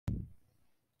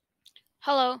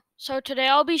Hello, so today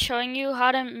I'll be showing you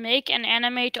how to make and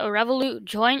animate a revolute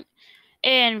joint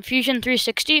in Fusion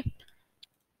 360.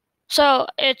 So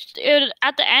at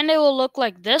the end it will look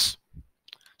like this.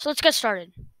 So let's get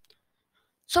started.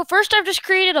 So first I've just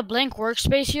created a blank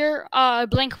workspace here, a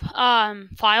blank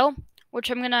file, which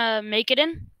I'm gonna make it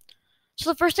in. So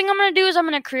the first thing I'm gonna do is I'm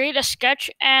gonna create a sketch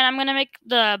and I'm gonna make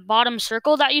the bottom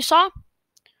circle that you saw.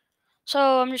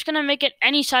 So I'm just gonna make it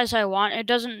any size I want. It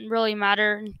doesn't really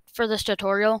matter for this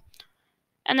tutorial.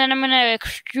 And then I'm gonna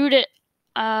extrude it.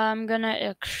 I'm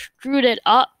gonna extrude it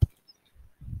up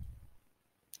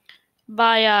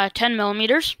by 10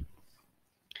 millimeters.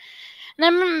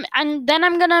 And then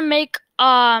I'm gonna make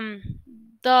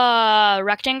the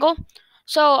rectangle.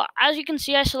 So as you can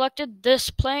see, I selected this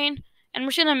plane, and I'm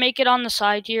just gonna make it on the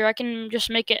side here. I can just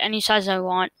make it any size I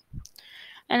want.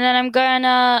 And then I'm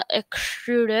gonna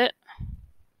extrude it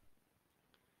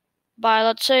by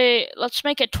let's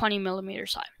make it 20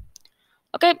 millimeters high.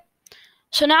 Okay.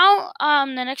 So now,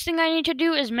 the next thing I need to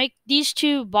do is make these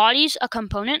two bodies a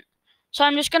component. So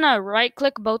I'm just gonna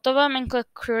right-click both of them and click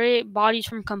Create Bodies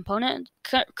from Component.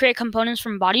 Create Components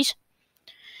from Bodies.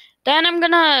 Then I'm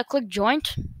gonna click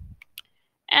Joint.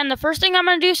 And the first thing I'm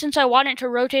gonna do, since I want it to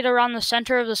rotate around the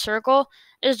center of the circle,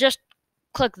 is just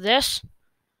click this.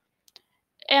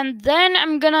 And then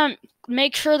I'm gonna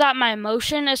make sure that my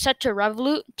motion is set to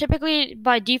revolute. Typically,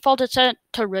 by default, it's set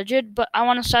to rigid, but I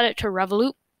want to set it to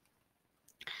revolute.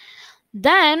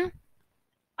 Then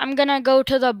I'm gonna go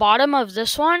to the bottom of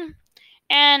this one,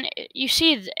 and you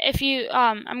see if you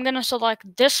I'm gonna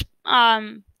select this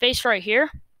face right here,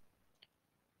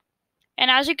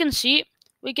 and as you can see,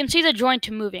 we can see the joint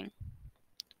moving.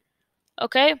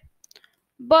 Okay,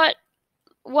 but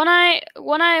when I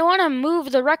want to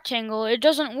move the rectangle, it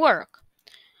doesn't work.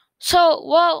 So,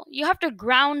 well, you have to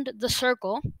ground the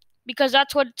circle because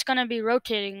that's what it's gonna be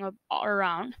rotating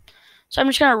around. So I'm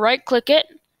just gonna right click it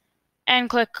and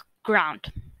click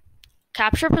ground.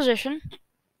 Capture position,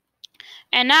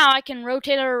 and now I can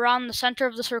rotate it around the center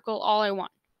of the circle all I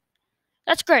want.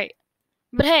 That's great,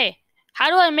 but hey, how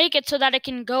do I make it so that it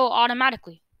can go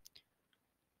automatically?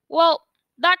 Well,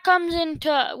 that comes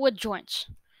into with joints.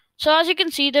 So as you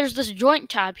can see, there's this joint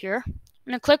tab here. I'm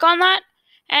gonna click on that,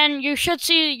 and you should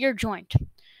see your joint.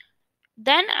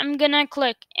 Then I'm gonna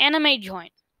click animate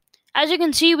joint. As you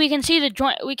can see, we can see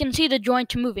the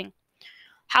joint moving.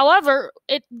 However,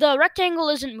 the rectangle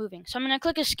isn't moving, so I'm going to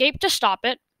click escape to stop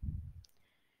it.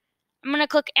 I'm going to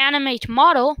click animate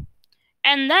model,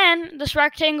 and then this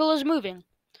rectangle is moving.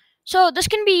 So this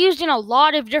can be used in a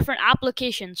lot of different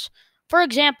applications. For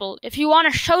example, if you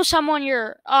want to show someone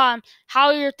how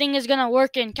your thing is going to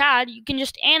work in CAD, you can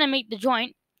just animate the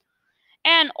joint.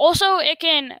 And also it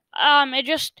can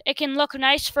look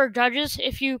nice for judges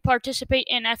if you participate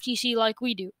in FTC like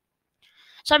we do.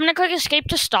 So I'm going to click escape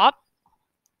to stop.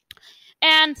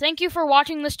 And thank you for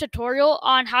watching this tutorial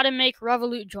on how to make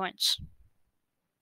revolute joints.